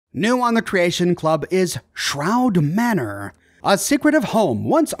New on the Creation Club is Shroud Manor, a secretive home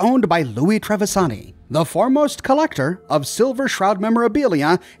once owned by Louie Trevisani, the foremost collector of silver shroud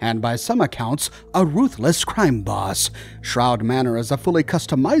memorabilia and, by some accounts, a ruthless crime boss. Shroud Manor is a fully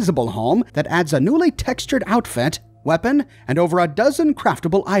customizable home that adds a newly textured outfit, weapon, and over a dozen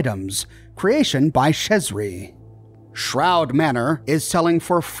craftable items. Creation by Shezri. Shroud Manor is selling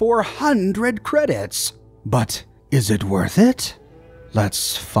for 400 credits. But is it worth it?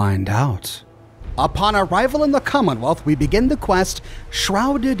 Let's find out. Upon arrival in the Commonwealth, we begin the quest,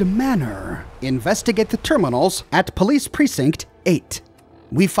 Shrouded Manor. Investigate the terminals at Police Precinct 8.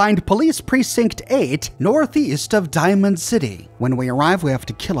 We find Police Precinct 8 northeast of Diamond City. When we arrive, we have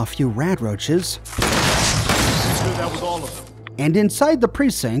to kill a few rad roaches. That was all of them. And inside the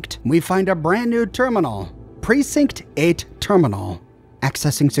precinct, we find a brand new terminal. Precinct 8 Terminal.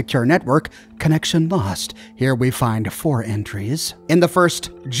 Accessing secure network, connection lost. Here we find 4 entries. In the first,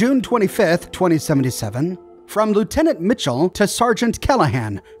 June 25th, 2077, from Lieutenant Mitchell to Sergeant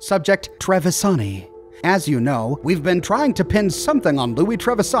Callahan, subject Trevisani. As you know, we've been trying to pin something on Louie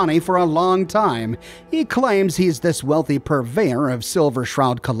Trevisani for a long time. He claims he's this wealthy purveyor of silver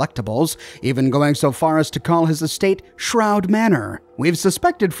shroud collectibles, even going so far as to call his estate Shroud Manor. We've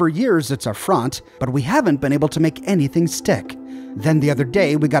suspected for years it's a front, but we haven't been able to make anything stick. Then the other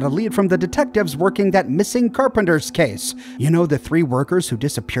day, we got a lead from the detectives working that missing carpenter's case. You know, the 3 workers who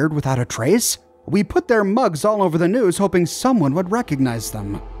disappeared without a trace? We put their mugs all over the news hoping someone would recognize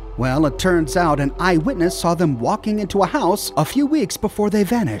them. Well, it turns out an eyewitness saw them walking into a house a few weeks before they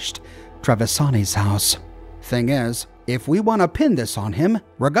vanished. Trevisani's house. Thing is, if we want to pin this on him,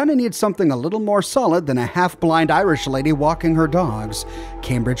 we're gonna need something a little more solid than a half-blind Irish lady walking her dogs.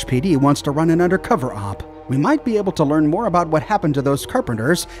 Cambridge PD wants to run an undercover op. We might be able to learn more about what happened to those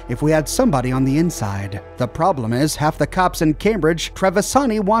carpenters if we had somebody on the inside. The problem is, half the cops in Cambridge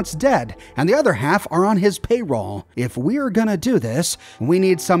Trevisani wants dead, and the other half are on his payroll. If we're gonna do this, we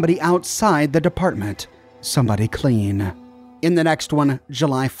need somebody outside the department. Somebody clean. In the next one,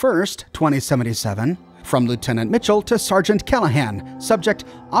 July 1st, 2077, from Lieutenant Mitchell to Sergeant Callahan, subject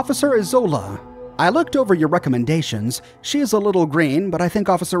Officer Izola. I looked over your recommendations. She is a little green, but I think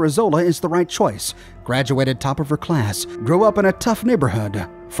Officer Izola is the right choice. Graduated top of her class, grew up in a tough neighborhood.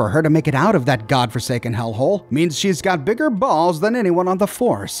 For her to make it out of that godforsaken hellhole means she's got bigger balls than anyone on the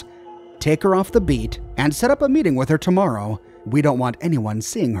force. Take her off the beat and set up a meeting with her tomorrow. We don't want anyone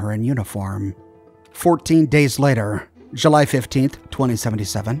seeing her in uniform. 14 days later, July 15th,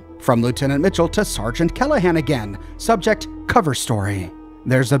 2077, from Lieutenant Mitchell to Sergeant Callahan again, subject cover story.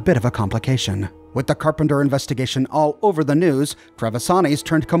 There's a bit of a complication. With the Carpenter investigation all over the news, Trevisani's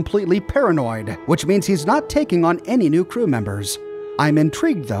turned completely paranoid, which means he's not taking on any new crew members. I'm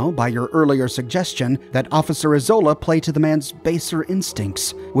intrigued, though, by your earlier suggestion that Officer Izola play to the man's baser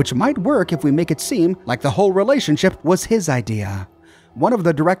instincts, which might work if we make it seem like the whole relationship was his idea. One of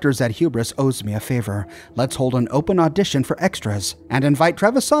the directors at Hubris owes me a favor. Let's hold an open audition for extras and invite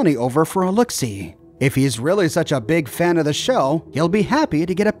Trevisani over for a look-see. If he's really such a big fan of the show, he'll be happy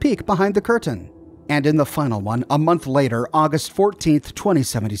to get a peek behind the curtain. And in the final one, a month later, August 14th,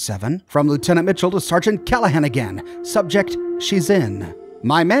 2077, from Lieutenant Mitchell to Sergeant Callahan again, subject, she's in.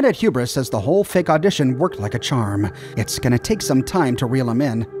 My man at Hubris says the whole fake audition worked like a charm. It's gonna take some time to reel him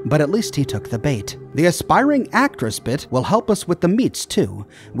in, but at least he took the bait. The aspiring actress bit will help us with the meets, too.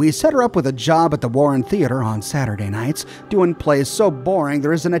 We set her up with a job at the Warren Theater on Saturday nights, doing plays so boring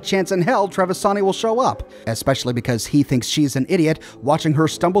there isn't a chance in hell Trevisani will show up, especially because he thinks she's an idiot. Watching her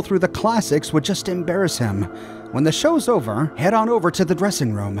stumble through the classics would just embarrass him. When the show's over, head on over to the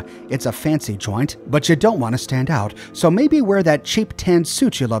dressing room. It's a fancy joint, but you don't want to stand out, so maybe wear that cheap tan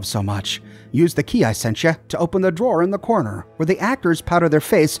suit you love so much. Use the key I sent you to open the drawer in the corner, where the actors powder their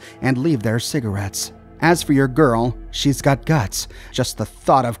face and leave their cigarettes. As for your girl, she's got guts. Just the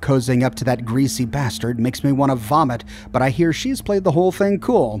thought of cozying up to that greasy bastard makes me want to vomit, but I hear she's played the whole thing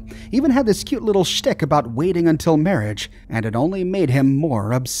cool. Even had this cute little shtick about waiting until marriage, and it only made him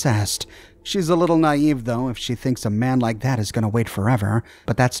more obsessed. She's a little naive, though, if she thinks a man like that is going to wait forever.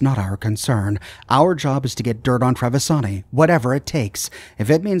 But that's not our concern. Our job is to get dirt on Trevisani, whatever it takes. If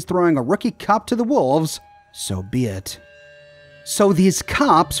it means throwing a rookie cop to the wolves, so be it. So these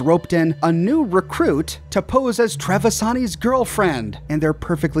cops roped in a new recruit to pose as Trevisani's girlfriend, and they're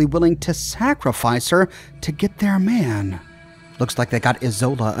perfectly willing to sacrifice her to get their man. Looks like they got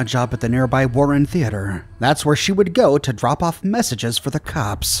Izola a job at the nearby Warren Theater. That's where she would go to drop off messages for the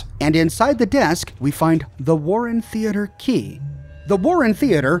cops. And inside the desk, we find the Warren Theater key. The Warren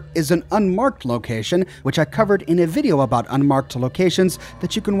Theater is an unmarked location, which I covered in a video about unmarked locations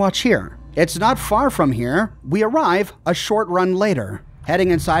that you can watch here. It's not far from here. We arrive a short run later.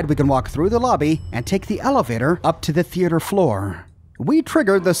 Heading inside, we can walk through the lobby and take the elevator up to the theater floor. We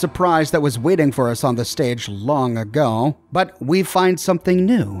triggered the surprise that was waiting for us on the stage long ago, but we find something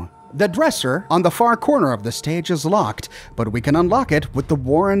new. The dresser on the far corner of the stage is locked, but we can unlock it with the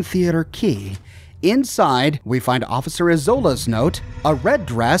Warren Theater key. Inside, we find Officer Izola's note, a red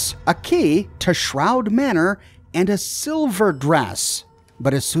dress, a key to Shroud Manor, and a silver dress.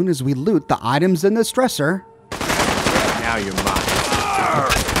 But as soon as we loot the items in this dresser... Now you're mine.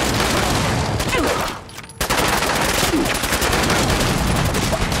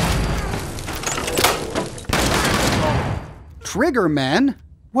 Triggermen?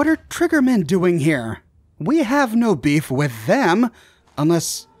 What are Triggermen doing here? We have no beef with them,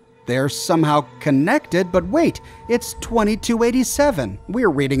 unless they're somehow connected. But wait, it's 2287. We're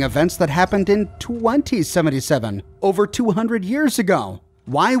reading events that happened in 2077, over 200 years ago.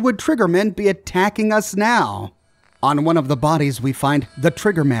 Why would Triggermen be attacking us now? On one of the bodies, we find the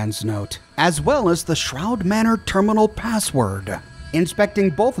Triggerman's note, as well as the Shroud Manor terminal password.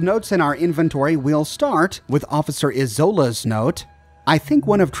 Inspecting both notes in our inventory, we'll start with Officer Izola's note. I think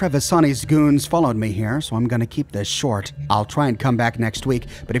one of Trevisani's goons followed me here, so I'm gonna keep this short. I'll try and come back next week,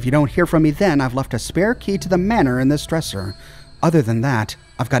 but if you don't hear from me then, I've left a spare key to the manor in this dresser. Other than that,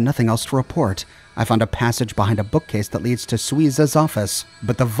 I've got nothing else to report. I found a passage behind a bookcase that leads to Suiza's office,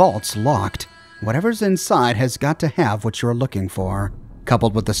 but the vault's locked. Whatever's inside has got to have what you're looking for.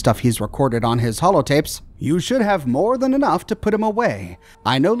 Coupled with the stuff he's recorded on his holotapes, you should have more than enough to put him away.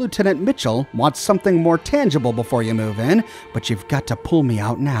 I know Lieutenant Mitchell wants something more tangible before you move in, but you've got to pull me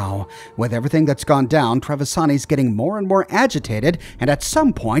out now. With everything that's gone down, Trevisani's getting more and more agitated, and at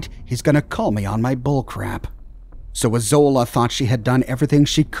some point, he's gonna call me on my bullcrap. So Izola thought she had done everything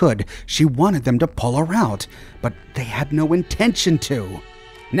she could. She wanted them to pull her out, but they had no intention to.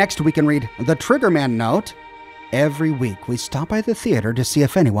 Next, we can read the Triggerman note. Every week, we stop by the theater to see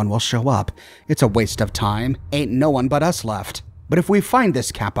if anyone will show up. It's a waste of time. Ain't no one but us left. But if we find this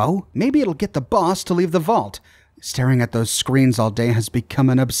capo, maybe it'll get the boss to leave the vault. Staring at those screens all day has become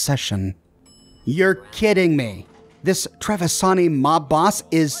an obsession. You're kidding me. This Trevisani mob boss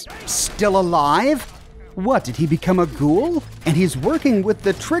is still alive? What, did he become a ghoul? And he's working with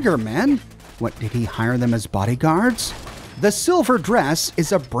the Triggermen? What, did he hire them as bodyguards? The silver dress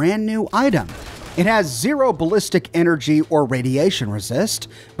is a brand new item. It has 0 ballistic energy or radiation resist,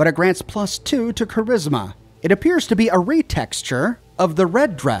 but it grants +2 to charisma. It appears to be a retexture of the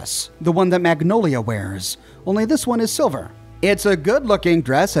red dress, the one that Magnolia wears, only this one is silver. It's a good-looking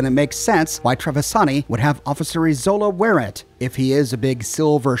dress, and it makes sense why Trevisani would have Officer Izola wear it. If he is a big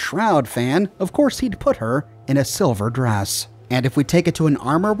Silver Shroud fan, of course he'd put her in a silver dress. And if we take it to an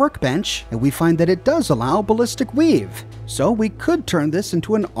armor workbench, we find that it does allow ballistic weave. So we could turn this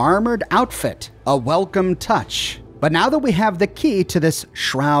into an armored outfit, a welcome touch. But now that we have the key to this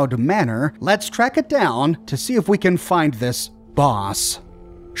Shroud Manor, let's track it down to see if we can find this boss.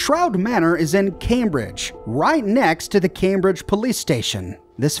 Shroud Manor is in Cambridge, right next to the Cambridge police station.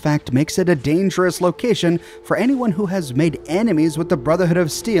 This fact makes it a dangerous location for anyone who has made enemies with the Brotherhood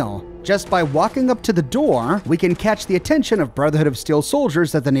of Steel. Just by walking up to the door, we can catch the attention of Brotherhood of Steel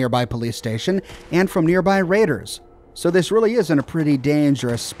soldiers at the nearby police station and from nearby raiders. So this really isn't a pretty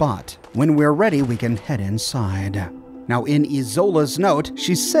dangerous spot. When we're ready, we can head inside. Now, in Izola's note,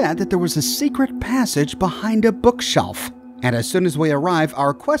 she said that there was a secret passage behind a bookshelf. And as soon as we arrive,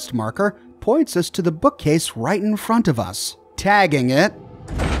 our quest marker points us to the bookcase right in front of us. Tagging it.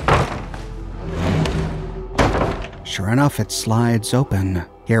 Sure enough, it slides open.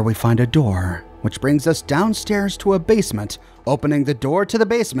 Here we find a door, which brings us downstairs to a basement. Opening the door to the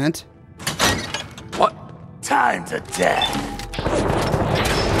basement. What? Time to death.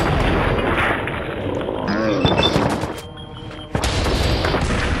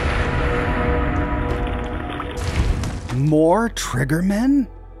 More Triggermen?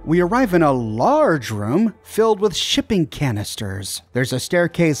 We arrive in a large room filled with shipping canisters. There's a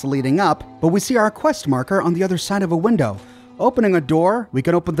staircase leading up, but we see our quest marker on the other side of a window. Opening a door, we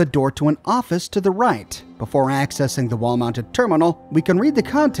can open the door to an office to the right. Before accessing the wall-mounted terminal, we can read the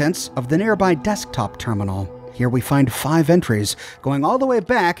contents of the nearby desktop terminal. Here we find 5 entries, going all the way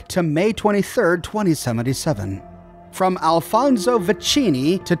back to May 23rd, 2077. From Alfonso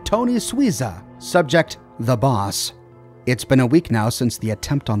Vicini to Tony Suiza. Subject, the boss. It's been a week now since the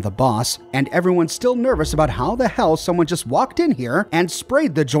attempt on the boss, and everyone's still nervous about how the hell someone just walked in here and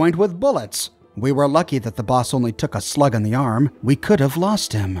sprayed the joint with bullets. We were lucky that the boss only took a slug in the arm. We could have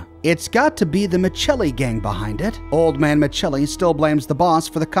lost him. It's got to be the Michelli gang behind it. Old man Michelli still blames the boss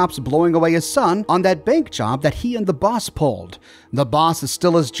for the cops blowing away his son on that bank job that he and the boss pulled. The boss is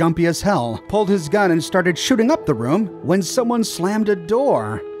still as jumpy as hell, pulled his gun and started shooting up the room when someone slammed a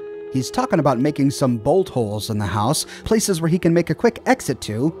door. He's talking about making some bolt holes in the house, places where he can make a quick exit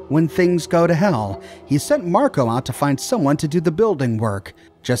to when things go to hell. He sent Marco out to find someone to do the building work.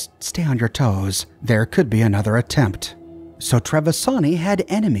 Just stay on your toes. There could be another attempt. So Trevisani had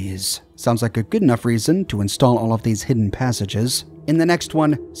enemies. Sounds like a good enough reason to install all of these hidden passages. In the next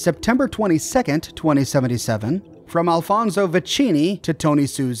one, September 22nd, 2077, from Alfonso Vicini to Tony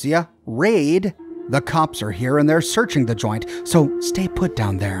Suzia, raid. The cops are here and they're searching the joint, so stay put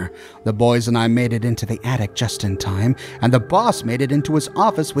down there. The boys and I made it into the attic just in time, and the boss made it into his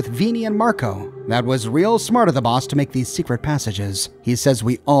office with Vini and Marco. That was real smart of the boss to make these secret passages. He says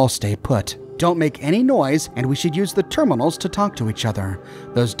we all stay put. Don't make any noise, and we should use the terminals to talk to each other.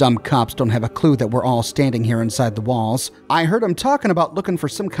 Those dumb cops don't have a clue that we're all standing here inside the walls. I heard him talking about looking for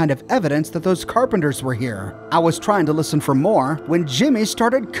some kind of evidence that those carpenters were here. I was trying to listen for more when Jimmy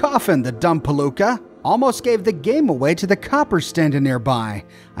started coughing, the dumb palooka. Almost gave the game away to the coppers standing nearby.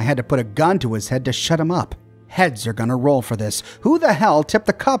 I had to put a gun to his head to shut him up. Heads are gonna roll for this. Who the hell tipped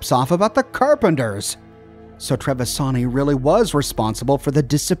the cops off about the carpenters? So Trevisani really was responsible for the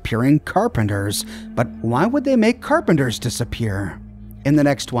disappearing carpenters. But why would they make carpenters disappear? In the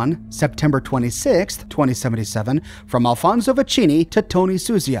next one, September 26th, 2077, from Alfonso Vicini to Tony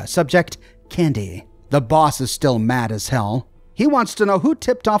Suzia, subject, Candy. The boss is still mad as hell. He wants to know who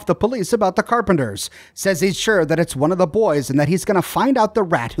tipped off the police about the carpenters. Says he's sure that it's one of the boys and that he's gonna find out the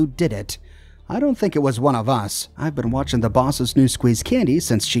rat who did it. I don't think it was one of us. I've been watching the boss's new squeeze Candy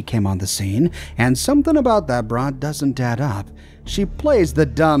since she came on the scene, and something about that broad doesn't add up. She plays the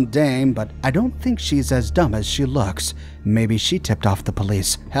dumb dame, but I don't think she's as dumb as she looks. Maybe she tipped off the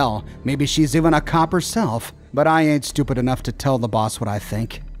police. Hell, maybe she's even a cop herself. But I ain't stupid enough to tell the boss what I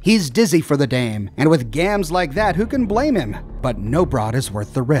think. He's dizzy for the dame, and with gams like that, who can blame him? But no broad is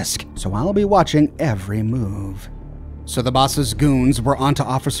worth the risk, so I'll be watching every move. So the boss's goons were onto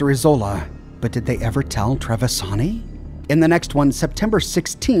Officer Isola. But did they ever tell Trevisani? In the next one, September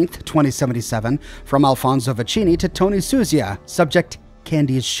 16th, 2077, from Alfonso Vicini to Tony Suzia, subject,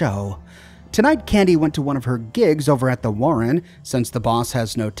 Candy's show. Tonight, Candy went to one of her gigs over at the Warren. Since the boss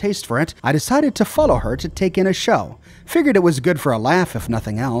has no taste for it, I decided to follow her to take in a show. Figured it was good for a laugh, if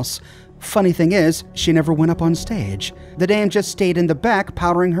nothing else. Funny thing is, she never went up on stage. The dame just stayed in the back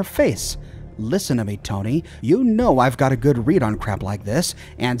powdering her face. Listen to me, Tony. You know I've got a good read on crap like this,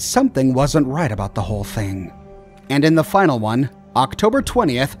 and something wasn't right about the whole thing. And in the final one, October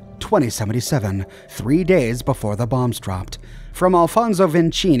 20th, 2077, 3 days before the bombs dropped. From Alfonso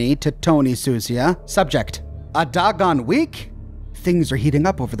Vicini to Tony Suzia, subject, a doggone week? Things are heating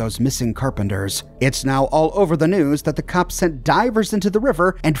up over those missing carpenters. It's now all over the news that the cops sent divers into the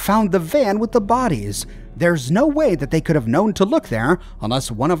river and found the van with the bodies. There's no way that they could have known to look there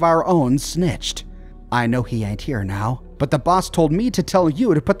unless one of our own snitched. I know he ain't here now, but the boss told me to tell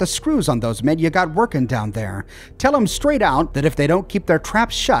you to put the screws on those men you got working down there. Tell them straight out that if they don't keep their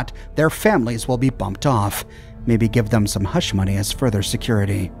traps shut, their families will be bumped off. Maybe give them some hush money as further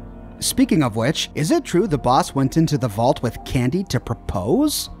security. Speaking of which, is it true the boss went into the vault with Candy to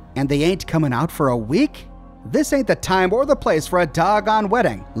propose? And they ain't coming out for a week? This ain't the time or the place for a doggone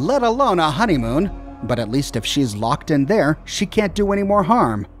wedding, let alone a honeymoon. But at least if she's locked in there, she can't do any more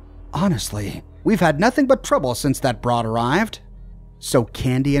harm. Honestly, we've had nothing but trouble since that broad arrived. So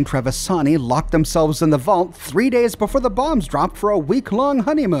Candy and Trevisani locked themselves in the vault 3 days before the bombs dropped for a week-long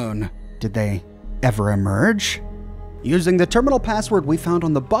honeymoon. Did they ever emerge? Using the terminal password we found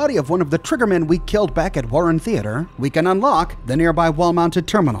on the body of one of the triggermen we killed back at Warren Theater, we can unlock the nearby wall-mounted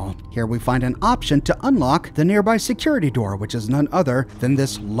terminal. Here we find an option to unlock the nearby security door, which is none other than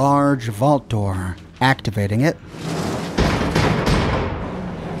this large vault door. Activating it.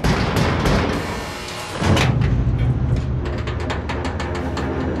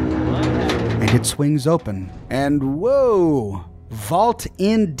 And it swings open. And whoa! Vault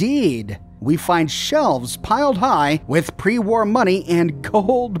indeed! We find shelves piled high with pre-war money and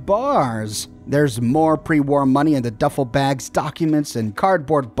gold bars. There's more pre-war money in the duffel bags, documents, and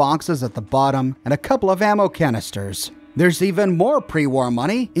cardboard boxes at the bottom, and a couple of ammo canisters. There's even more pre-war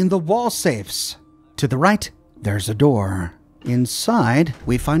money in the wall safes. To the right, there's a door. Inside,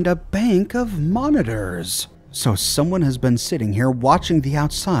 we find a bank of monitors. So someone has been sitting here watching the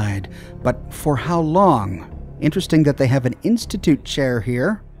outside, but for how long? Interesting that they have an institute chair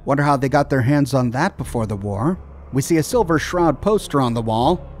here. Wonder how they got their hands on that before the war. We see a silver shroud poster on the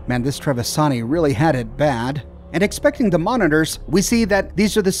wall. Man, this Trevisani really had it bad. And expecting the monitors, we see that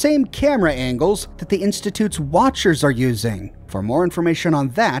these are the same camera angles that the Institute's Watchers are using. For more information on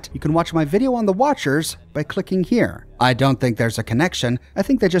that, you can watch my video on the Watchers by clicking here. I don't think there's a connection. I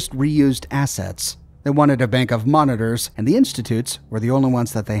think they just reused assets. They wanted a bank of monitors, and the Institutes were the only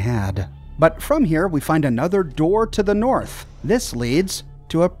ones that they had. But from here, we find another door to the north. This leads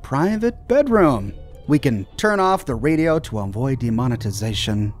to a private bedroom. We can turn off the radio to avoid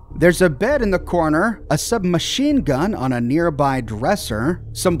demonetization. There's a bed in the corner, a submachine gun on a nearby dresser,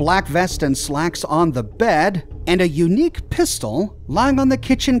 some black vest and slacks on the bed, and a unique pistol lying on the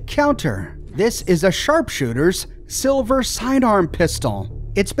kitchen counter. This is a sharpshooter's silver sidearm pistol.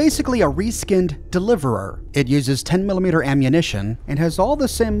 It's basically a reskinned Deliverer. It uses 10mm ammunition and has all the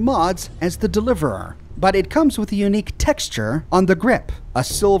same mods as the Deliverer, but it comes with a unique texture on the grip, a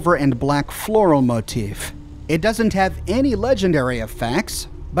silver and black floral motif. It doesn't have any legendary effects,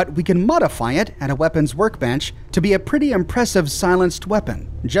 but we can modify it at a weapons workbench to be a pretty impressive silenced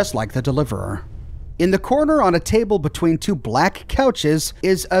weapon, just like the Deliverer. In the corner on a table between two black couches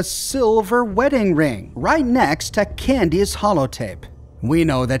is a silver wedding ring, right next to Candy's holotape. We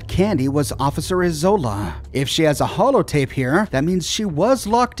know that Candy was Officer Isola. If she has a holotape here, that means she was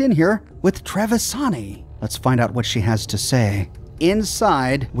locked in here with Trevisani. Let's find out what she has to say.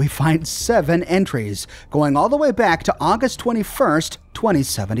 Inside, we find 7 entries, going all the way back to August 21st,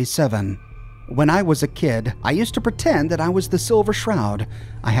 2077. When I was a kid, I used to pretend that I was the Silver Shroud.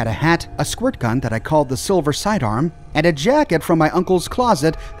 I had a hat, a squirt gun that I called the Silver Sidearm, and a jacket from my uncle's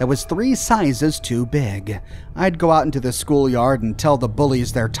closet that was 3 sizes too big. I'd go out into the schoolyard and tell the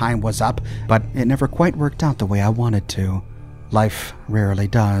bullies their time was up, but it never quite worked out the way I wanted to. Life rarely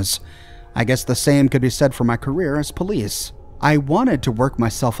does. I guess the same could be said for my career as police. I wanted to work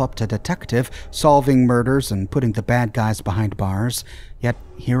myself up to detective, solving murders and putting the bad guys behind bars. Yet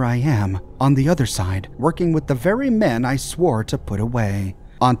here I am, on the other side, working with the very men I swore to put away.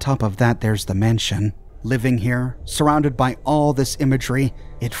 On top of that, there's the mansion. Living here, surrounded by all this imagery,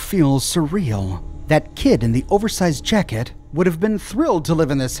 it feels surreal. That kid in the oversized jacket would have been thrilled to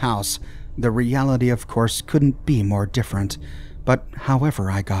live in this house. The reality, of course, couldn't be more different. But however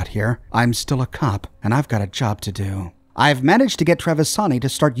I got here, I'm still a cop, and I've got a job to do. I've managed to get Trevisani to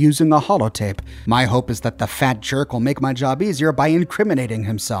start using a holotape. My hope is that the fat jerk will make my job easier by incriminating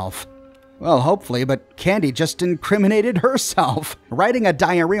himself. Well, hopefully, but Candy just incriminated herself, writing a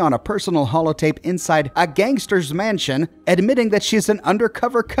diary on a personal holotape inside a gangster's mansion, admitting that she's an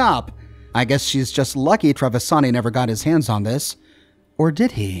undercover cop. I guess she's just lucky Trevisani never got his hands on this. Or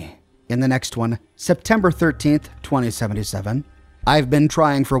did he? In the next one, September 13th, 2077. I've been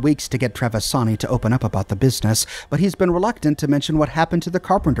trying for weeks to get Trevisani to open up about the business, but he's been reluctant to mention what happened to the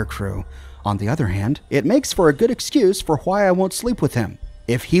carpenter crew. On the other hand, it makes for a good excuse for why I won't sleep with him.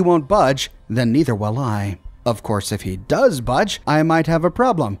 If he won't budge, then neither will I. Of course, if he does budge, I might have a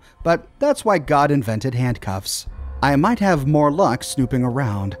problem, but that's why God invented handcuffs. I might have more luck snooping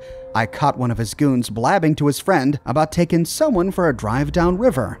around. I caught one of his goons blabbing to his friend about taking someone for a drive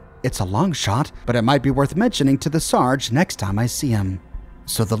downriver. It's a long shot, but it might be worth mentioning to the Sarge next time I see him.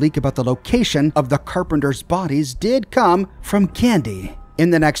 So the leak about the location of the carpenter's bodies did come from Candy.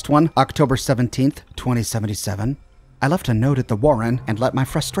 In the next one, October 17th, 2077, I left a note at the Warren and let my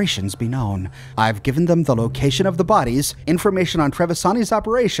frustrations be known. I've given them the location of the bodies, information on Trevisani's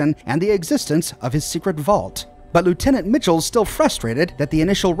operation, and the existence of his secret vault. But Lieutenant Mitchell's still frustrated that the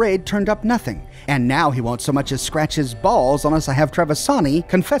initial raid turned up nothing, and now he won't so much as scratch his balls unless I have Trevisani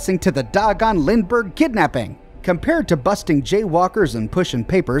confessing to the doggone Lindbergh kidnapping. Compared to busting jaywalkers and pushing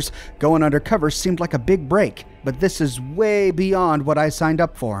papers, going undercover seemed like a big break, but this is way beyond what I signed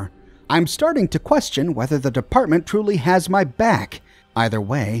up for. I'm starting to question whether the department truly has my back. Either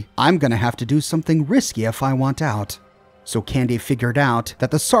way, I'm gonna have to do something risky if I want out. So Candy figured out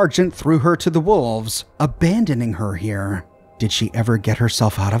that the sergeant threw her to the wolves, abandoning her here. Did she ever get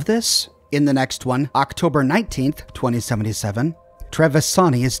herself out of this? In the next one, October 19th, 2077,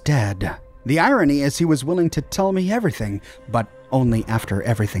 Trevisani is dead. The irony is he was willing to tell me everything, but only after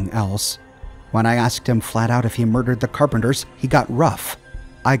everything else. When I asked him flat out if he murdered the carpenters, he got rough.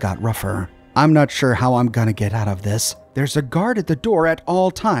 I got rougher. I'm not sure how I'm gonna get out of this. There's a guard at the door at all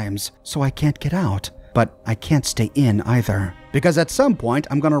times, so I can't get out. But I can't stay in either, because at some point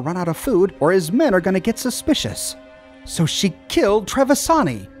I'm gonna run out of food or his men are gonna get suspicious. So she killed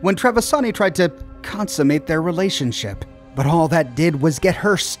Trevisani when Trevisani tried to consummate their relationship. But all that did was get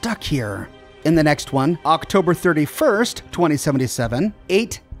her stuck here. In the next one, October 31st, 2077,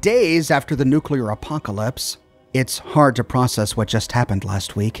 8 days after the nuclear apocalypse. It's hard to process what just happened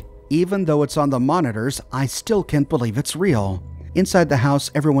last week. Even though it's on the monitors, I still can't believe it's real. Inside the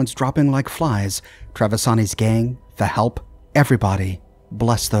house, everyone's dropping like flies. Trevisani's gang, the help, everybody.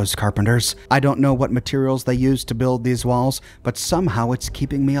 Bless those carpenters. I don't know what materials they used to build these walls, but somehow it's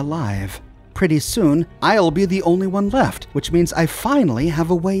keeping me alive. Pretty soon, I'll be the only one left, which means I finally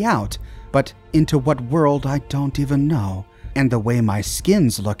have a way out. But into what world I don't even know. And the way my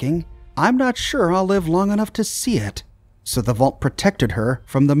skin's looking, I'm not sure I'll live long enough to see it. So the vault protected her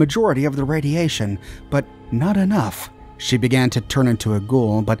from the majority of the radiation, but not enough. She began to turn into a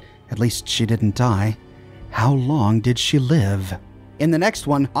ghoul, but at least she didn't die. How long did she live? In the next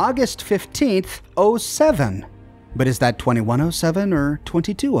one, August 15th, 07. But is that 2107 or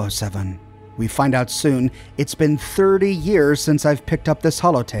 2207? We find out soon. It's been 30 years since I've picked up this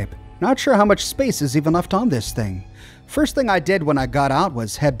holotape. Not sure how much space is even left on this thing. First thing I did when I got out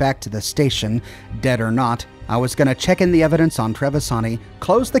was head back to the station. Dead or not, I was going to check in the evidence on Trevisani,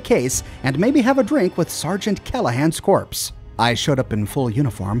 close the case, and maybe have a drink with Sergeant Callahan's corpse. I showed up in full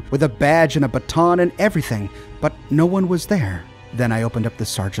uniform, with a badge and a baton and everything, but no one was there. Then I opened up the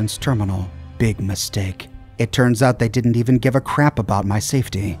sergeant's terminal. Big mistake. It turns out they didn't even give a crap about my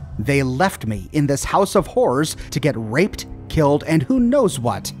safety. They left me in this house of horrors to get raped, killed, and who knows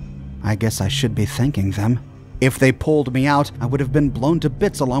what. I guess I should be thanking them. If they pulled me out, I would have been blown to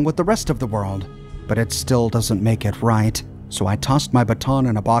bits along with the rest of the world. But it still doesn't make it right. So I tossed my baton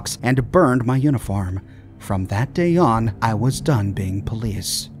in a box and burned my uniform. From that day on, I was done being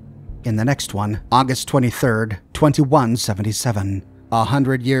police. In the next one, August 23rd, 2177.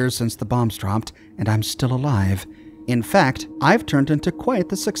 100 years since the bombs dropped, and I'm still alive. In fact, I've turned into quite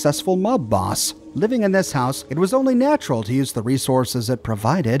the successful mob boss. Living in this house, it was only natural to use the resources it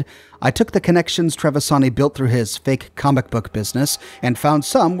provided. I took the connections Trevisani built through his fake comic book business and found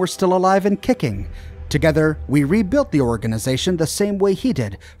some were still alive and kicking. Together, we rebuilt the organization the same way he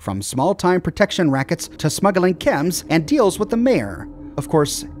did, from small-time protection rackets to smuggling chems and deals with the mayor. Of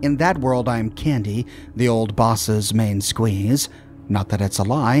course, in that world I'm Candy, the old boss's main squeeze. Not that it's a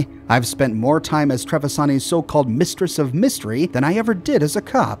lie. I've spent more time as Trevisani's so-called mistress of mystery than I ever did as a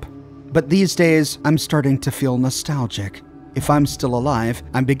cop. But these days, I'm starting to feel nostalgic. If I'm still alive,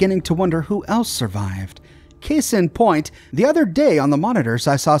 I'm beginning to wonder who else survived. Case in point, the other day on the monitors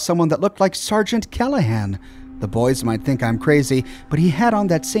I saw someone that looked like Sergeant Callahan. The boys might think I'm crazy, but he had on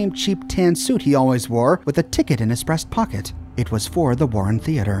that same cheap tan suit he always wore with a ticket in his breast pocket. It was for the Warren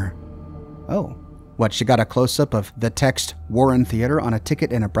Theater. Oh. What, she got a close-up of the text Warren Theater on a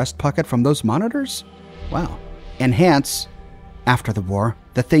ticket in a breast pocket from those monitors? Wow. Enhance. After the war,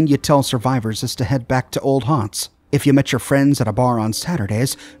 the thing you tell survivors is to head back to old haunts. If you met your friends at a bar on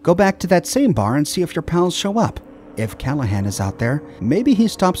Saturdays, go back to that same bar and see if your pals show up. If Callahan is out there, maybe he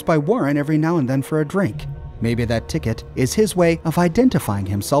stops by Warren every now and then for a drink. Maybe that ticket is his way of identifying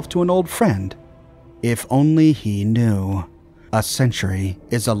himself to an old friend. If only he knew. A century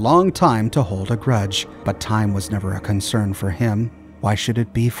is a long time to hold a grudge, but time was never a concern for him. Why should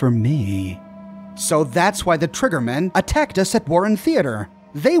it be for me? So that's why the Triggermen attacked us at Warren Theater.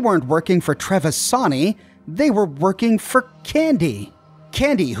 They weren't working for Trevisani, they were working for Candy.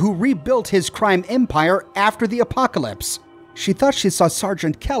 Candy, who rebuilt his crime empire after the apocalypse. She thought she saw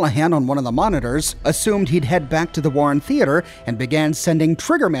Sergeant Callahan on one of the monitors, assumed he'd head back to the Warren Theater, and began sending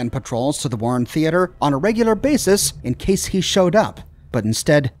Triggerman patrols to the Warren Theater on a regular basis in case he showed up. But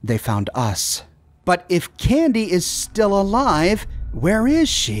instead, they found us. But if Candy is still alive, where is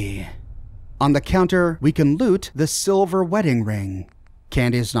she? On the counter, we can loot the silver wedding ring.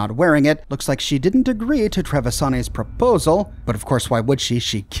 Candy's not wearing it. Looks like she didn't agree to Trevisani's proposal, but of course, why would she?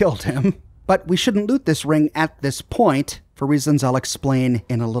 She killed him. But we shouldn't loot this ring at this point, for reasons I'll explain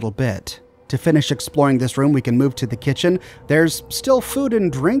in a little bit. To finish exploring this room, we can move to the kitchen. There's still food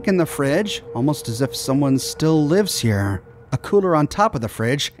and drink in the fridge, almost as if someone still lives here. A cooler on top of the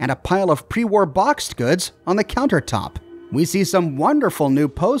fridge, and a pile of pre-war boxed goods on the countertop. We see some wonderful new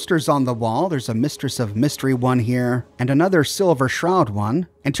posters on the wall. There's a Mistress of Mystery one here, and another Silver Shroud one.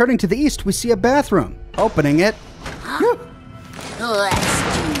 And turning to the east, we see a bathroom. Opening it. Huh?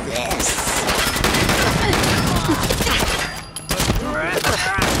 Let's do this.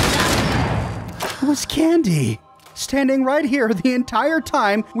 It was Candy, standing right here the entire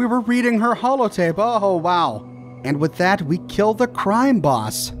time we were reading her holotape. Oh, wow. And with that, we kill the crime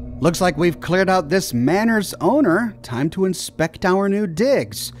boss. Looks like we've cleared out this manor's owner. Time to inspect our new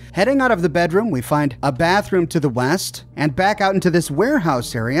digs. Heading out of the bedroom, we find a bathroom to the west, and back out into this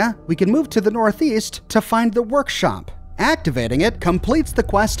warehouse area, we can move to the northeast to find the workshop. Activating it completes the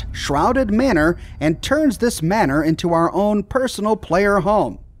quest Shroud Manor and turns this manor into our own personal player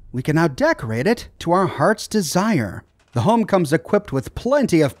home. We can now decorate it to our heart's desire. The home comes equipped with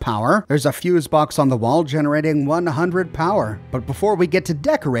plenty of power. There's a fuse box on the wall generating 100 power. But before we get to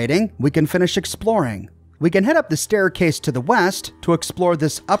decorating, we can finish exploring. We can head up the staircase to the west to explore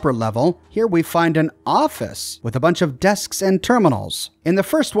this upper level. Here we find an office with a bunch of desks and terminals. In the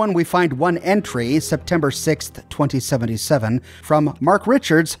first one, we find one entry, September 6th, 2077, from Mark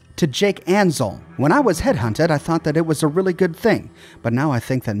Richards to Jake Ansel. When I was headhunted, I thought that it was a really good thing, but now I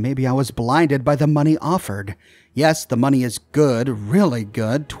think that maybe I was blinded by the money offered. Yes, the money is good, really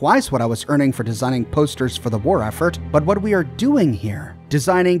good, twice what I was earning for designing posters for the war effort, but what we are doing here,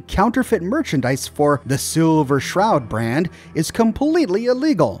 designing counterfeit merchandise for the Silver Shroud brand, is completely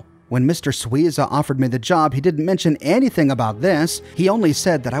illegal. When Mr. Suiza offered me the job, he didn't mention anything about this. He only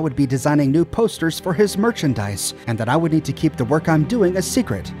said that I would be designing new posters for his merchandise, and that I would need to keep the work I'm doing a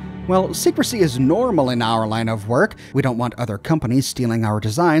secret. Well, secrecy is normal in our line of work. We don't want other companies stealing our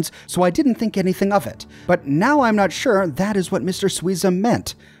designs, so I didn't think anything of it. But now I'm not sure that is what Mr. Suiza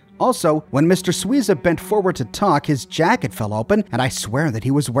meant. Also, when Mr. Suiza bent forward to talk, his jacket fell open, and I swear that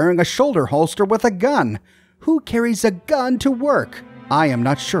he was wearing a shoulder holster with a gun. Who carries a gun to work? I am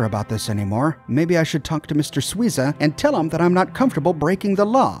not sure about this anymore. Maybe I should talk to Mr. Suiza and tell him that I'm not comfortable breaking the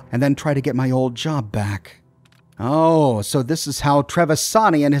law, and then try to get my old job back. Oh, so this is how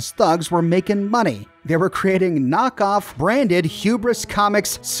Trevisani and his thugs were making money. They were creating knockoff, branded Hubris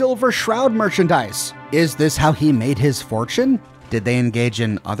Comics Silver Shroud merchandise. Is this how he made his fortune? Did they engage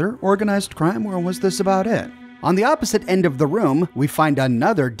in other organized crime, or was this about it? On the opposite end of the room, we find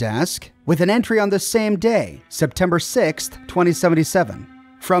another desk with an entry on the same day, September 6th, 2077,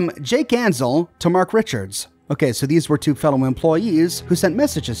 from Jake Ansel to Mark Richards. Okay, so these were two fellow employees who sent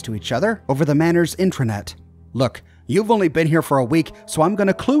messages to each other over the Manor's intranet. Look, you've only been here for a week, so I'm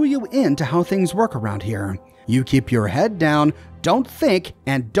gonna clue you into how things work around here. You keep your head down, don't think,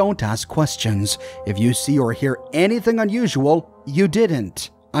 and don't ask questions. If you see or hear anything unusual, you didn't.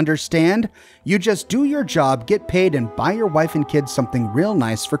 Understand? You just do your job, get paid, and buy your wife and kids something real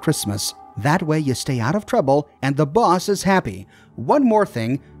nice for Christmas. That way you stay out of trouble, and the boss is happy. One more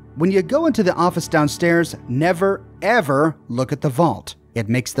thing, when you go into the office downstairs, never, ever look at the vault. It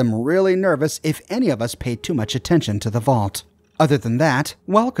makes them really nervous if any of us pay too much attention to the vault. Other than that,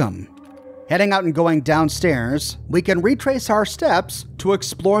 welcome. Heading out and going downstairs, we can retrace our steps to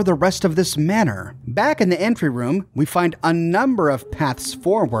explore the rest of this manor. Back in the entry room, we find a number of paths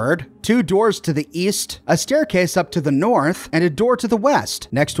forward, 2 doors to the east, a staircase up to the north, and a door to the west,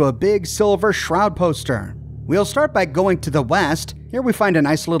 next to a big Silver Shroud poster. We'll start by going to the west. Here we find a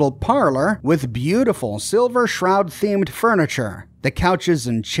nice little parlor with beautiful Silver Shroud-themed furniture. The couches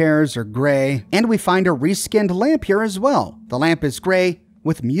and chairs are gray, and we find a reskinned lamp here as well. The lamp is gray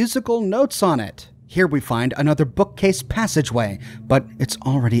with musical notes on it. Here we find another bookcase passageway, but it's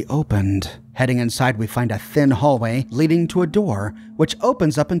already opened. Heading inside, we find a thin hallway leading to a door, which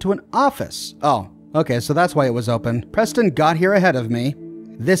opens up into an office. Oh, okay, so that's why it was open. Preston got here ahead of me.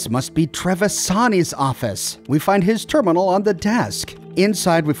 This must be Trevisani's office. We find his terminal on the desk.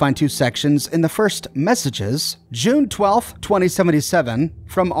 Inside, we find 2 sections. In the first, messages, June 12th, 2077,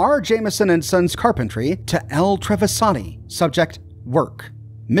 from R. Jameson & Sons Carpentry to L. Trevisani. Subject, work.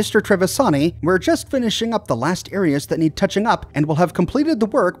 Mr. Trevisani, we're just finishing up the last areas that need touching up and will have completed the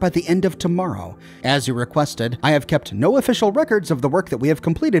work by the end of tomorrow. As you requested, I have kept no official records of the work that we have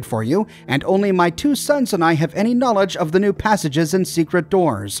completed for you, and only my 2 sons and I have any knowledge of the new passages and secret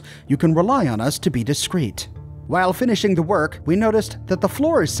doors. You can rely on us to be discreet. While finishing the work, we noticed that the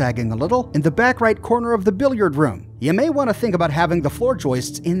floor is sagging a little in the back right corner of the billiard room. You may want to think about having the floor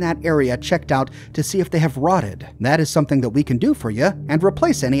joists in that area checked out to see if they have rotted. That is something that we can do for you and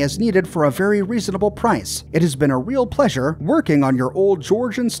replace any as needed for a very reasonable price. It has been a real pleasure working on your old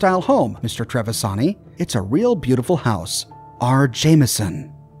Georgian-style home, Mr. Trevisani. It's a real beautiful house. R.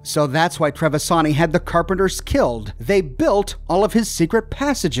 Jameson. So that's why Trevisani had the carpenters killed. They built all of his secret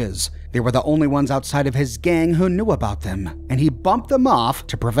passages. They were the only ones outside of his gang who knew about them, and he bumped them off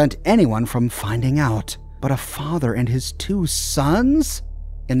to prevent anyone from finding out. But a father and his 2 sons?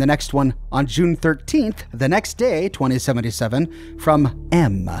 In the next one, on June 13th, the next day, 2077, from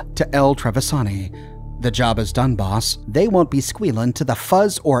M to L. Trevisani. The job is done, boss. They won't be squealing to the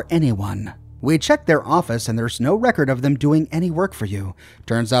fuzz or anyone. We checked their office and there's no record of them doing any work for you.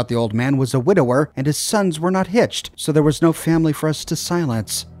 Turns out the old man was a widower and his sons were not hitched, so there was no family for us to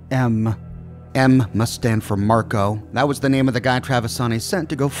silence. M. M must stand for Marco. That was the name of the guy Trevisani sent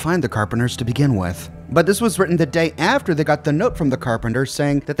to go find the carpenters to begin with. But this was written the day after they got the note from the carpenters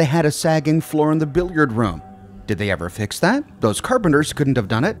saying that they had a sagging floor in the billiard room. Did they ever fix that? Those carpenters couldn't have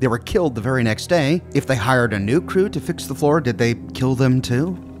done it. They were killed the very next day. If they hired a new crew to fix the floor, did they kill them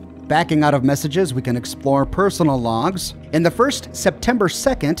too? Backing out of messages, we can explore personal logs. In the first September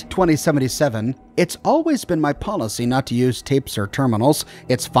 2nd, 2077, it's always been my policy not to use tapes or terminals.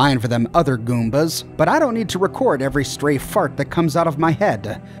 It's fine for them other Goombas, but I don't need to record every stray fart that comes out of my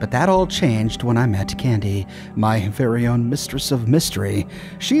head. But that all changed when I met Candy, my very own mistress of mystery.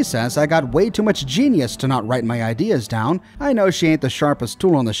 She says I got way too much genius to not write my ideas down. I know she ain't the sharpest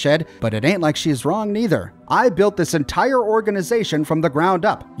tool in the shed, but it ain't like she's wrong neither. I built this entire organization from the ground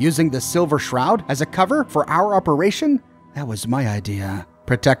up, using the Silver Shroud as a cover for our operation. That was my idea.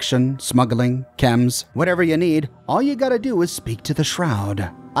 Protection, smuggling, chems, whatever you need, all you gotta do is speak to the Shroud.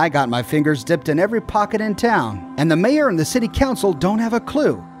 I got my fingers dipped in every pocket in town, and the mayor and the city council don't have a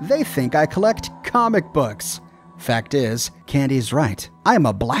clue. They think I collect comic books. Fact is, Candy's right. I'm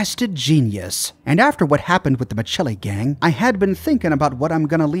a blasted genius. And after what happened with the Michelli gang, I had been thinking about what I'm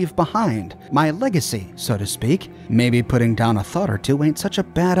gonna leave behind. My legacy, so to speak. Maybe putting down a thought or two ain't such a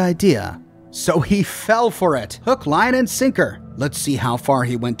bad idea. So he fell for it. Hook, line, and sinker. Let's see how far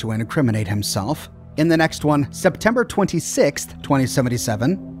he went to incriminate himself. In the next one, September 26th,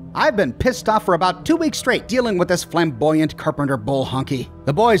 2077, I've been pissed off for about 2 weeks straight dealing with this flamboyant carpenter bull honky.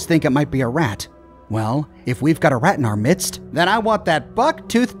 The boys think it might be a rat. Well, if we've got a rat in our midst, then I want that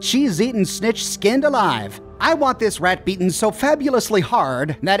buck-toothed, cheese-eating snitch skinned alive. I want this rat beaten so fabulously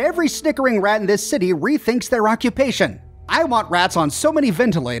hard that every snickering rat in this city rethinks their occupation. I want rats on so many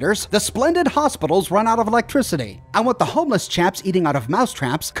ventilators, the splendid hospitals run out of electricity. I want the homeless chaps eating out of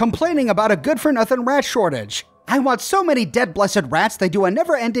mousetraps, complaining about a good-for-nothing rat shortage. I want so many dead blessed rats they do a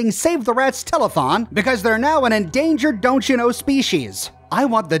never-ending Save the Rats telethon because they're now an endangered don't-you-know species. I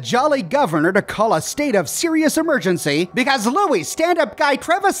want the jolly governor to call a state of serious emergency because Louie, stand-up guy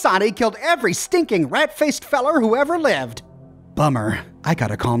Trevisani killed every stinking rat-faced feller who ever lived. Bummer. I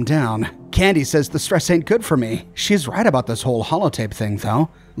gotta calm down. Candy says the stress ain't good for me. She's right about this whole holotape thing, though.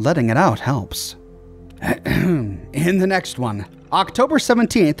 Letting it out helps. In the next one, October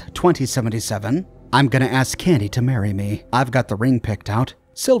 17th, 2077, I'm gonna ask Candy to marry me. I've got the ring picked out.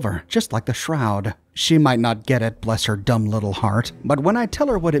 Silver, just like the Shroud. She might not get it, bless her dumb little heart, but when I tell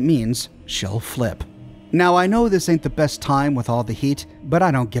her what it means, she'll flip. Now, I know this ain't the best time with all the heat, but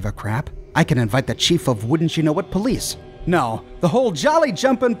I don't give a crap. I can invite the chief of wouldn't-you-know-what police. No, the whole jolly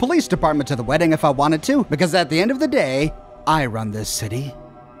jumpin' police department to the wedding if I wanted to, because at the end of the day, I run this city.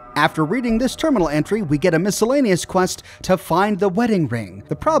 After reading this terminal entry, we get a miscellaneous quest to find the wedding ring.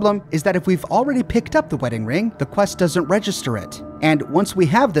 The problem is that if we've already picked up the wedding ring, the quest doesn't register it. And once we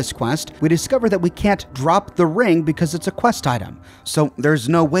have this quest, we discover that we can't drop the ring because it's a quest item. So there's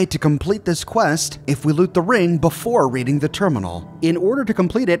no way to complete this quest if we loot the ring before reading the terminal. In order to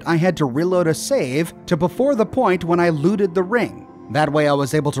complete it, I had to reload a save to before the point when I looted the ring. That way I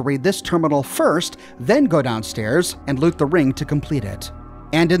was able to read this terminal first, then go downstairs and loot the ring to complete it.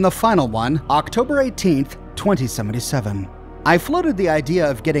 And in the final one, October 18th, 2077. I floated the idea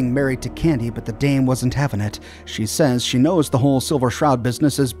of getting married to Candy, but the dame wasn't having it. She says she knows the whole Silver Shroud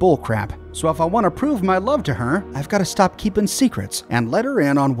business is bullcrap. So if I want to prove my love to her, I've got to stop keeping secrets and let her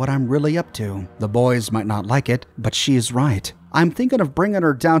in on what I'm really up to. The boys might not like it, but she's right. I'm thinking of bringing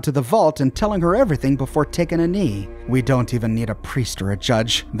her down to the vault and telling her everything before taking a knee. We don't even need a priest or a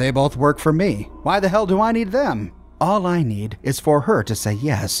judge. They both work for me. Why the hell do I need them? All I need is for her to say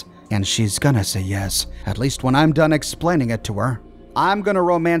yes, and she's gonna say yes, at least when I'm done explaining it to her. I'm gonna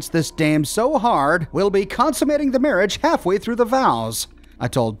romance this dame so hard, we'll be consummating the marriage halfway through the vows. I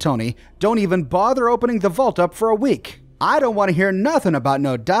told Tony, don't even bother opening the vault up for a week. I don't want to hear nothing about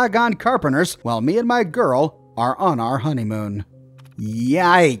no doggone carpenters while me and my girl are on our honeymoon.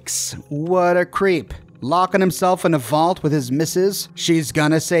 Yikes, what a creep. Locking himself in a vault with his missus. She's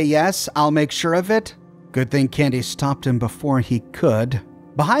gonna say yes, I'll make sure of it. Good thing Candy stopped him before he could.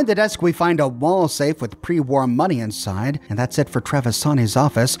 Behind the desk, we find a wall safe with pre-war money inside, and that's it for Trevisani's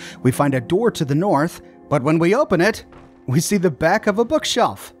office. We find a door to the north, but when we open it, we see the back of a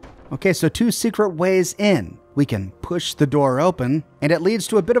bookshelf. Okay, so 2 secret ways in. We can push the door open, and it leads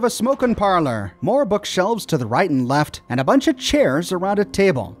to a bit of a smoking parlor. More bookshelves to the right and left, and a bunch of chairs around a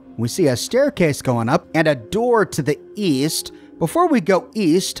table. We see a staircase going up, and a door to the east. Before we go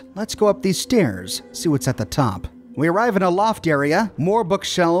east, let's go up these stairs, see what's at the top. We arrive in a loft area, more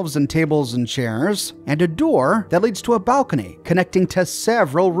bookshelves and tables and chairs, and a door that leads to a balcony connecting to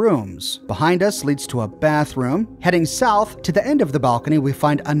several rooms. Behind us leads to a bathroom. Heading south to the end of the balcony, we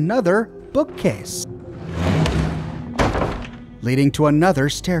find another bookcase. leading to another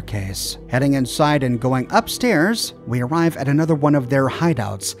staircase. Heading inside and going upstairs, we arrive at another one of their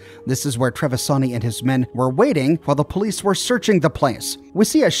hideouts. This is where Trevisani and his men were waiting while the police were searching the place. We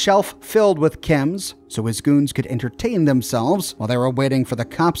see a shelf filled with chems, so his goons could entertain themselves while they were waiting for the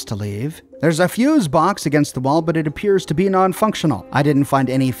cops to leave. There's a fuse box against the wall, but it appears to be non-functional. I didn't find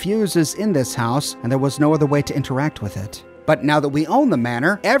any fuses in this house, and there was no other way to interact with it. But now that we own the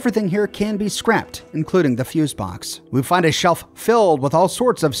manor, everything here can be scrapped, including the fuse box. We find a shelf filled with all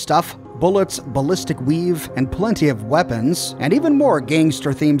sorts of stuff, bullets, ballistic weave, and plenty of weapons, and even more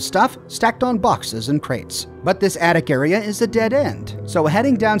gangster-themed stuff stacked on boxes and crates. But this attic area is a dead end, so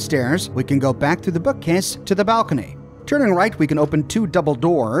heading downstairs, we can go back through the bookcase to the balcony. Turning right, we can open 2 double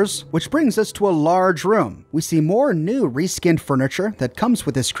doors, which brings us to a large room. We see more new reskinned furniture that comes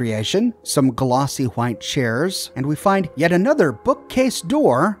with this creation, some glossy white chairs, and we find yet another bookcase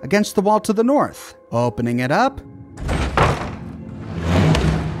door against the wall to the north. Opening it up,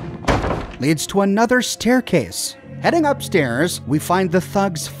 leads to another staircase. Heading upstairs, we find the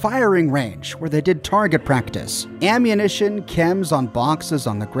thugs' firing range, where they did target practice. Ammunition, chems on boxes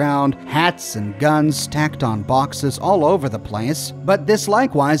on the ground, hats and guns stacked on boxes all over the place. But this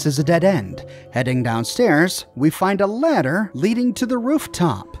likewise is a dead end. Heading downstairs, we find a ladder leading to the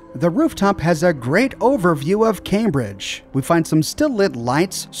rooftop. The rooftop has a great overview of Cambridge. We find some still lit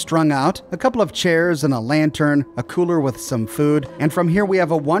lights strung out, a couple of chairs and a lantern, a cooler with some food, and from here we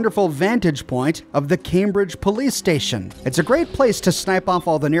have a wonderful vantage point of the Cambridge police station. It's a great place to snipe off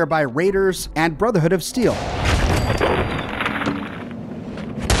all the nearby raiders and Brotherhood of Steel.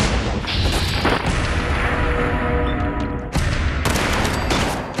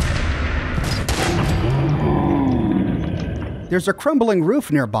 There's a crumbling roof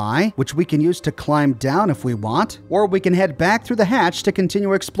nearby, which we can use to climb down if we want, or we can head back through the hatch to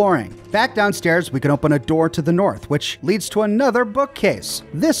continue exploring. Back downstairs, we can open a door to the north, which leads to another bookcase.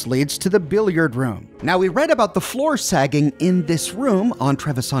 This leads to the billiard room. Now, we read about the floor sagging in this room on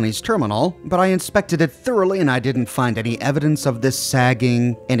Trevisani's terminal, but I inspected it thoroughly and I didn't find any evidence of this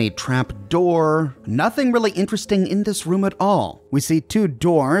sagging, any trap door, nothing really interesting in this room at all. We see 2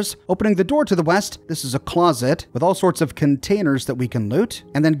 doors. Opening the door to the west, this is a closet with all sorts of containers that we can loot.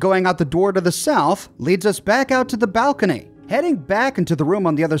 And then going out the door to the south leads us back out to the balcony. Heading back into the room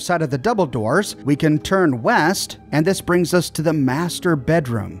on the other side of the double doors, we can turn west, and this brings us to the master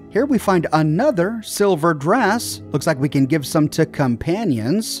bedroom. Here we find another silver dress. Looks like we can give some to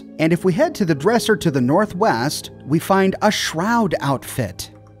companions. And if we head to the dresser to the northwest, we find a shroud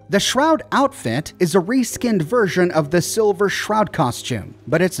outfit. The Shroud outfit is a reskinned version of the silver Shroud costume,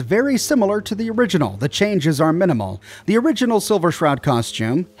 but it's very similar to the original. The changes are minimal. The original silver Shroud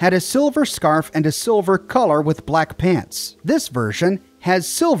costume had a silver scarf and a silver collar with black pants. This version has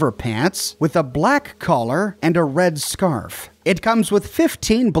silver pants with a black collar and a red scarf. It comes with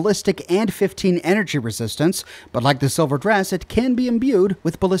 15 ballistic and 15 energy resistance, but like the silver dress, it can be imbued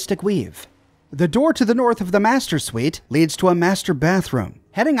with ballistic weave. The door to the north of the master suite leads to a master bathroom.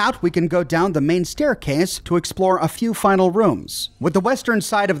 Heading out, we can go down the main staircase to explore a few final rooms. With the western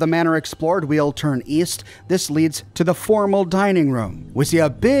side of the manor explored, we'll turn east. This leads to the formal dining room. We see a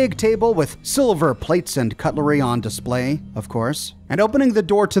big table with silver plates and cutlery on display, of course. And opening the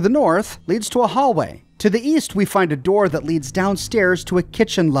door to the north leads to a hallway. To the east, we find a door that leads downstairs to a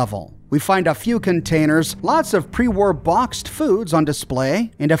kitchen level. We find a few containers, lots of pre-war boxed foods on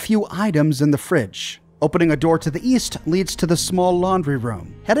display, and a few items in the fridge. Opening a door to the east leads to the small laundry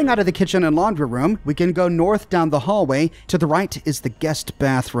room. Heading out of the kitchen and laundry room, we can go north down the hallway. To the right is the guest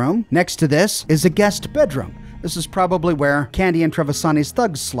bathroom. Next to this is a guest bedroom. This is probably where Candy and Trevisani's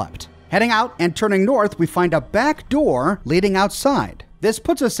thugs slept. Heading out and turning north, we find a back door leading outside. This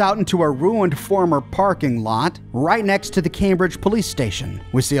puts us out into a ruined former parking lot right next to the Cambridge police station.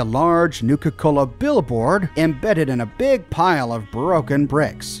 We see a large Nuka-Cola billboard embedded in a big pile of broken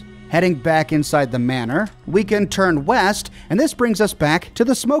bricks. Heading back inside the manor, we can turn west, and this brings us back to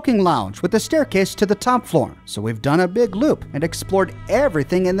the smoking lounge with the staircase to the top floor. So we've done a big loop and explored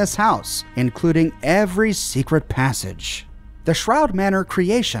everything in this house, including every secret passage. The Shroud Manor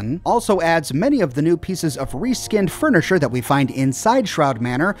creation also adds many of the new pieces of reskinned furniture that we find inside Shroud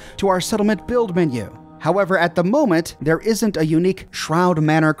Manor to our settlement build menu. However, at the moment, there isn't a unique Shroud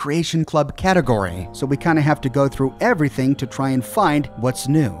Manor Creation Club category, so we kind of have to go through everything to try and find what's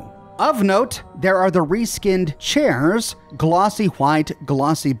new. Of note, there are the reskinned chairs, glossy white,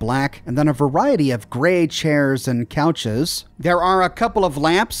 glossy black, and then a variety of gray chairs and couches. There are a couple of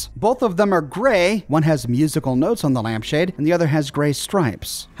lamps. Both of them are gray. One has musical notes on the lampshade, and the other has gray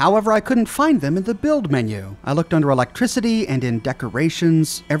stripes. However, I couldn't find them in the build menu. I looked under electricity and in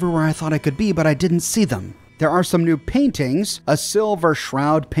decorations, everywhere I thought I could be, but I didn't see them. There are some new paintings, a silver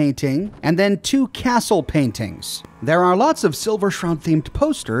shroud painting, and then 2 castle paintings. There are lots of silver shroud themed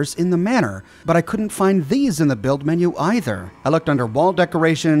posters in the manor, but I couldn't find these in the build menu either. I looked under wall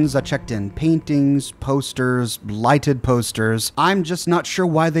decorations, I checked in paintings, posters, lighted posters. I'm just not sure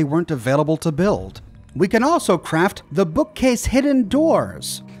why they weren't available to build. We can also craft the bookcase hidden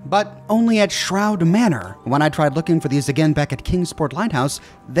doors, but only at Shroud Manor. When I tried looking for these again back at Kingsport Lighthouse,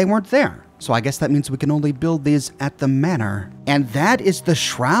 they weren't there. So I guess that means we can only build these at the manor. And that is the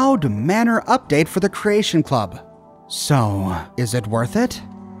Shroud Manor update for the Creation Club. So, is it worth it?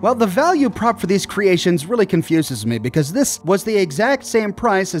 Well, the value prop for these creations really confuses me because this was the exact same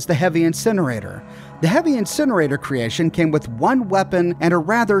price as the Heavy Incinerator. The Heavy Incinerator creation came with 1 weapon and a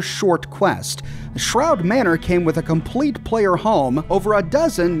rather short quest. Shroud Manor came with a complete player home, over a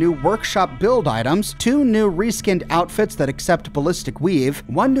dozen new workshop build items, 2 new reskinned outfits that accept ballistic weave,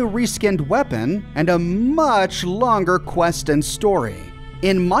 1 new reskinned weapon, and a much longer quest and story.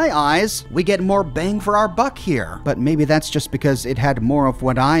 In my eyes, we get more bang for our buck here, but maybe that's just because it had more of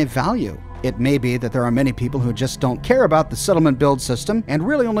what I value. It may be that there are many people who just don't care about the settlement build system and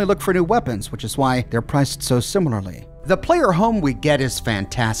really only look for new weapons, which is why they're priced so similarly. The player home we get is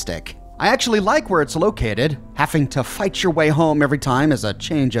fantastic. I actually like where it's located. Having to fight your way home every time is a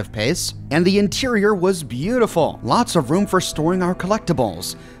change of pace. And the interior was beautiful. Lots of room for storing our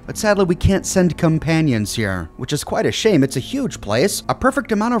collectibles. But sadly, we can't send companions here, which is quite a shame. It's a huge place, a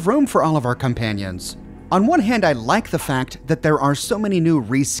perfect amount of room for all of our companions. On one hand, I like the fact that there are so many new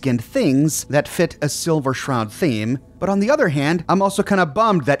reskinned things that fit a Silver Shroud theme, but on the other hand, I'm also kind of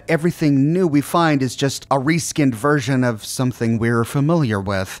bummed that everything new we find is just a reskinned version of something we're familiar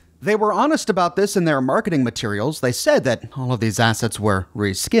with. They were honest about this in their marketing materials. They said that all of these assets were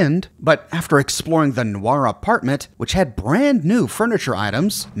reskinned, but after exploring the Noir apartment, which had brand new furniture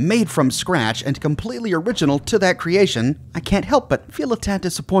items made from scratch and completely original to that creation, I can't help but feel a tad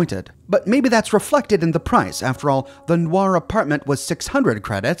disappointed. But maybe that's reflected in the price. After all, the Noir apartment was 600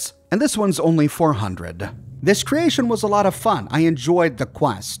 credits, and this one's only 400. This creation was a lot of fun. I enjoyed the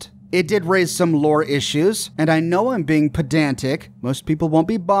quest. It did raise some lore issues, and I know I'm being pedantic. Most people won't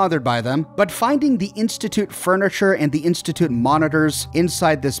be bothered by them, but finding the Institute furniture and the Institute monitors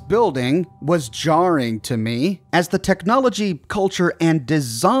inside this building was jarring to me, as the technology, culture, and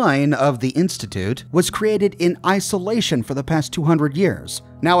design of the Institute was created in isolation for the past 200 years.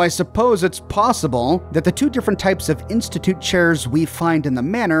 Now, I suppose it's possible that the 2 different types of Institute chairs we find in the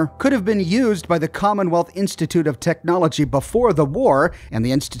manor could have been used by the Commonwealth Institute of Technology before the war, and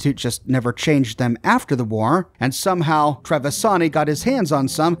the Institute just never changed them after the war, and somehow Trevisani got his hands on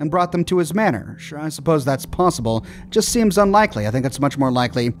some and brought them to his manor. Sure, I suppose that's possible. Just seems unlikely. I think it's much more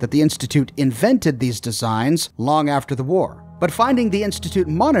likely that the Institute invented these designs long after the war. But finding the Institute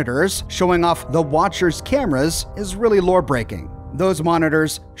monitors showing off the Watcher's cameras is really lore-breaking. Those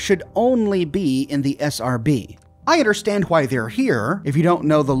monitors should only be in the SRB. I understand why they're here. If you don't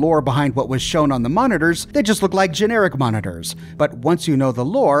know the lore behind what was shown on the monitors, they just look like generic monitors. But once you know the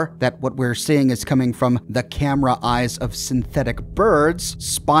lore, that what we're seeing is coming from the camera eyes of synthetic birds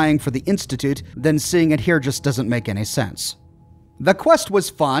spying for the Institute, then seeing it here just doesn't make any sense. The quest was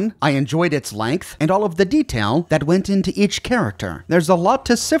fun, I enjoyed its length, and all of the detail that went into each character. There's a lot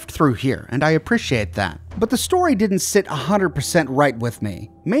to sift through here, and I appreciate that. But the story didn't sit 100% right with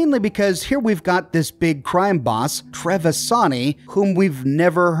me. Mainly because here we've got this big crime boss, Trevisani, whom we've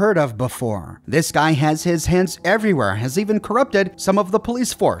never heard of before. This guy has his hands everywhere, has even corrupted some of the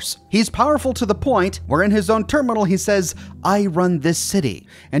police force. He's powerful to the point where in his own terminal he says, "I run this city."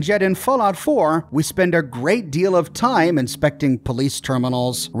 And yet in Fallout 4, we spend a great deal of time inspecting police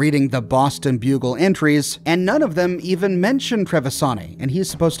terminals, reading the Boston Bugle entries, and none of them even mention Trevisani, and he's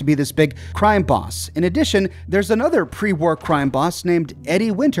supposed to be this big crime boss. In addition, there's another pre-war crime boss named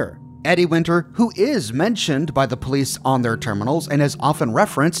Eddie Winter. Eddie Winter, who is mentioned by the police on their terminals and is often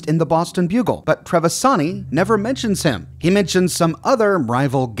referenced in the Boston Bugle, but Trevisani never mentions him. He mentions some other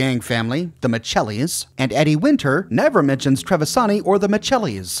rival gang family, the Michellis, and Eddie Winter never mentions Trevisani or the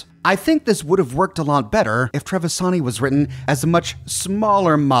Michellis. I think this would have worked a lot better if Trevisani was written as a much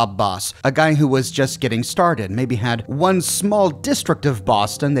smaller mob boss, a guy who was just getting started, maybe had one small district of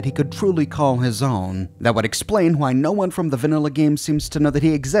Boston that he could truly call his own. That would explain why no one from the vanilla game seems to know that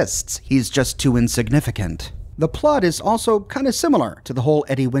he exists. He's just too insignificant. The plot is also kind of similar to the whole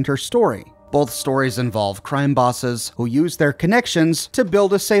Eddie Winter story. Both stories involve crime bosses who use their connections to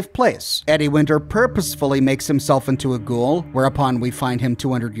build a safe place. Eddie Winter purposefully makes himself into a ghoul, whereupon we find him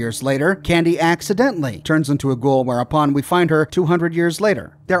 200 years later. Candy accidentally turns into a ghoul, whereupon we find her 200 years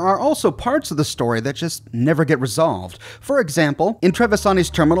later. There are also parts of the story that just never get resolved. For example, in Trevisani's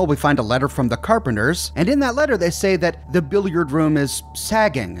terminal, we find a letter from the Carpenters, and in that letter they say that the billiard room is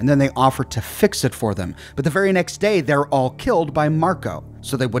sagging, and then they offer to fix it for them. But the very next day, they're all killed by Marco,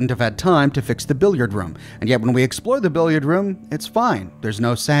 so they wouldn't have had time to fix the billiard room. And yet when we explore the billiard room, it's fine. There's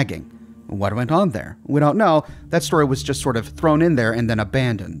no sagging. What went on there? We don't know. That story was just sort of thrown in there and then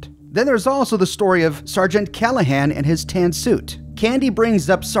abandoned. Then there's also the story of Sergeant Callahan and his tan suit. Candy brings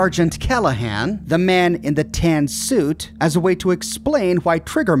up Sergeant Callahan, the man in the tan suit, as a way to explain why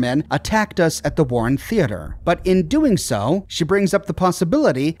Triggermen attacked us at the Warren Theater. But in doing so, she brings up the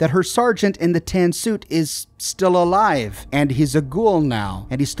possibility that her sergeant in the tan suit is still alive, and he's a ghoul now,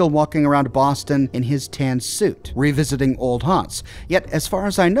 and he's still walking around Boston in his tan suit, revisiting old haunts. Yet, as far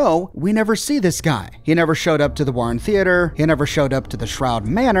as I know, we never see this guy. He never showed up to the Warren Theater, he never showed up to the Shroud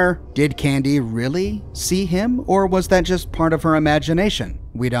Manor. Did Candy really see him, or was that just part of her imagination?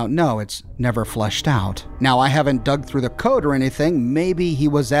 We don't know, it's never fleshed out. Now, I haven't dug through the code or anything, maybe he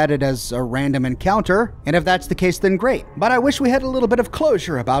was added as a random encounter, and if that's the case then great. But I wish we had a little bit of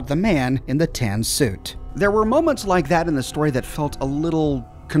closure about the man in the tan suit. There were moments like that in the story that felt a little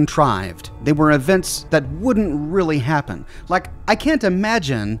contrived. They were events that wouldn't really happen. Like, I can't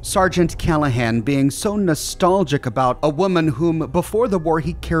imagine Sergeant Callahan being so nostalgic about a woman whom before the war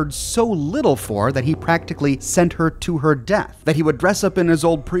he cared so little for that he practically sent her to her death. That he would dress up in his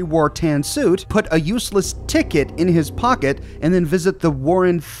old pre-war tan suit, put a useless ticket in his pocket, and then visit the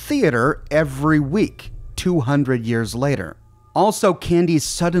Warren Theater every week, 200 years later. Also, Candy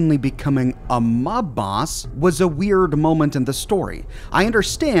suddenly becoming a mob boss was a weird moment in the story. I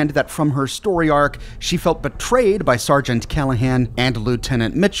understand that from her story arc, she felt betrayed by Sergeant Callahan and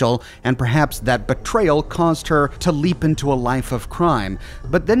Lieutenant Mitchell, and perhaps that betrayal caused her to leap into a life of crime.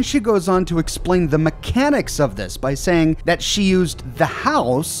 But then she goes on to explain the mechanics of this by saying that she used the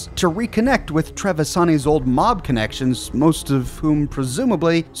house to reconnect with Trevisani's old mob connections, most of whom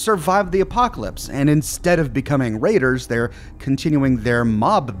presumably survived the apocalypse, and instead of becoming raiders, they're continuing their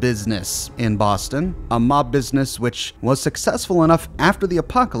mob business in Boston, a mob business which was successful enough after the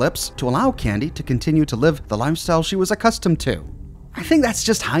apocalypse to allow Candy to continue to live the lifestyle she was accustomed to. I think that's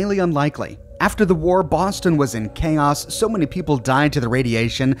just highly unlikely. After the war, Boston was in chaos, so many people died to the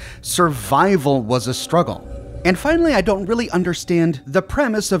radiation, survival was a struggle. And finally, I don't really understand the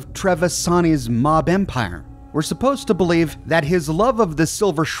premise of Trevisani's mob empire. We're supposed to believe that his love of the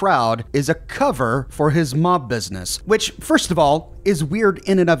Silver Shroud is a cover for his mob business, which, first of all, is weird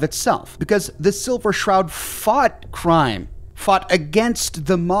in and of itself, because the Silver Shroud fought crime, fought against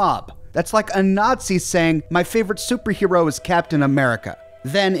the mob. That's like a Nazi saying, "My favorite superhero is Captain America."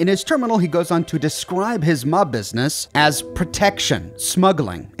 Then, in his terminal, he goes on to describe his mob business as protection,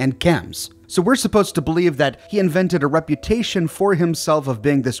 smuggling, and chems. So we're supposed to believe that he invented a reputation for himself of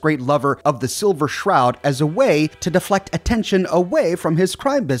being this great lover of the Silver Shroud as a way to deflect attention away from his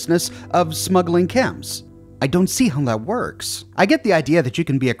crime business of smuggling chems. I don't see how that works. I get the idea that you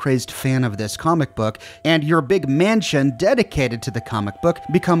can be a crazed fan of this comic book, and your big mansion dedicated to the comic book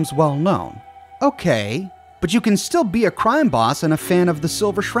becomes well known. Okay, but you can still be a crime boss and a fan of the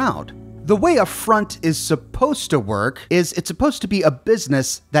Silver Shroud. The way a front is supposed to work is it's supposed to be a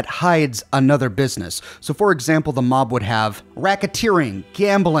business that hides another business. So for example, the mob would have racketeering,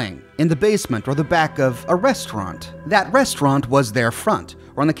 gambling in the basement or the back of a restaurant. That restaurant was their front.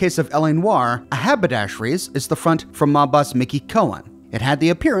 Or in the case of L.A. Noire, a haberdashery's is the front for mob boss Mickey Cohen. It had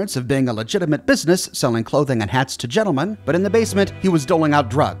the appearance of being a legitimate business selling clothing and hats to gentlemen, but in the basement, he was doling out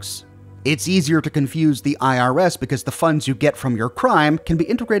drugs. It's easier to confuse the IRS because the funds you get from your crime can be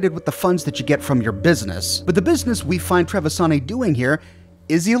integrated with the funds that you get from your business. But the business we find Trevisani doing here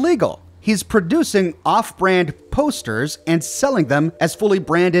is illegal. He's producing off-brand posters and selling them as fully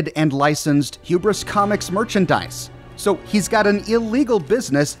branded and licensed Hubris Comics merchandise. So he's got an illegal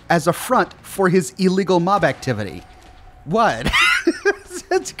business as a front for his illegal mob activity. What?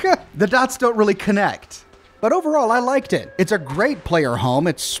 That's good. The dots don't really connect. But overall, I liked it. It's a great player home,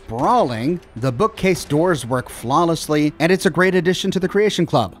 it's sprawling, the bookcase doors work flawlessly, and it's a great addition to the Creation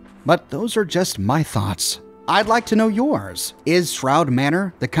Club. But those are just my thoughts. I'd like to know yours. Is Shroud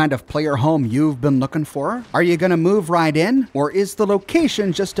Manor the kind of player home you've been looking for? Are you gonna move right in? Or is the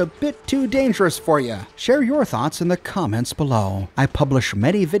location just a bit too dangerous for you? Share your thoughts in the comments below. I publish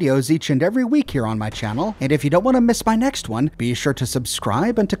many videos each and every week here on my channel, and if you don't want to miss my next one, be sure to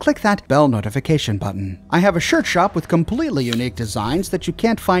subscribe and to click that bell notification button. I have a shirt shop with completely unique designs that you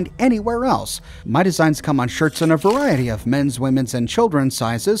can't find anywhere else. My designs come on shirts in a variety of men's, women's, and children's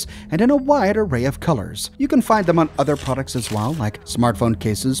sizes, and in a wide array of colors. You can find them on other products as well, like smartphone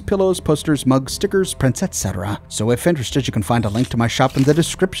cases, pillows, posters, mugs, stickers, prints, etc. So if interested, you can find a link to my shop in the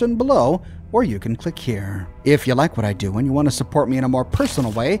description below, or you can click here. If you like what I do and you want to support me in a more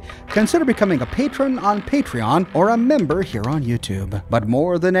personal way, consider becoming a patron on Patreon or a member here on YouTube. But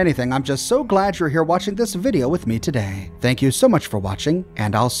more than anything, I'm just so glad you're here watching this video with me today. Thank you so much for watching,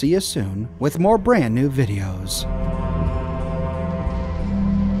 and I'll see you soon with more brand new videos.